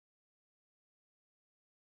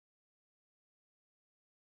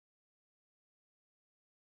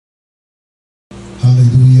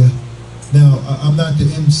Now, I'm not the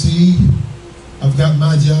MC. I've got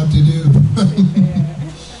my job to do.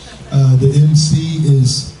 The MC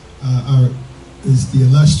is the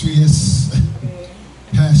illustrious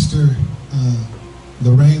Pastor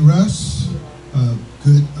Lorriaine Russ.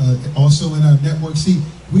 Good. Also in our network. See,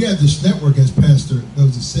 we have this network, as Pastor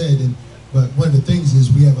Moses said, but one of the things is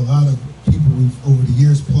we have a lot of people over the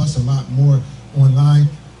years, plus a lot more online.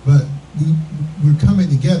 But we're coming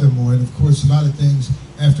together more, and of course, a lot of things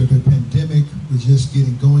after the pandemic, we're just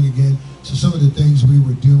getting going again. So some of the things we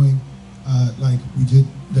were doing, like we did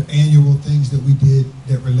the annual things that we did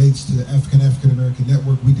that relates to the African American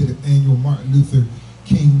Network. We did an annual Martin Luther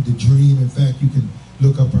King, The Dream. In fact, you can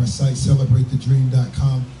look up our site,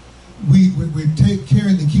 celebratethe.dream.com. We're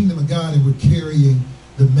carrying the kingdom of God, and we're carrying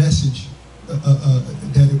the message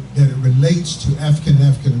that it relates to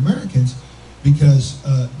African Americans, because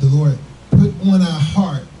the Lord put on our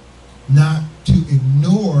heart not to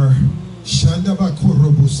ignore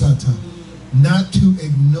not to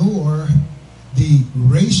ignore the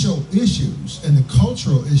racial issues and the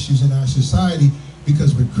cultural issues in our society,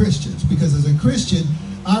 because we're Christians. Because as a Christian,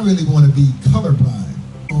 I really want to be colorblind.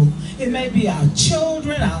 It may be our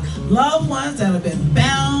children, our loved ones that have been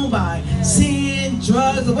bound by sin,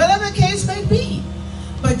 drugs, or whatever the case may be.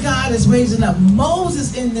 But God is raising up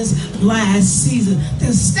Moses in this last season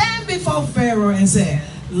to stand before Pharaoh and say,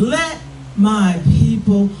 let my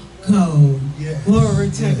people go. Yes. Glory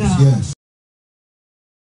to God. Yes.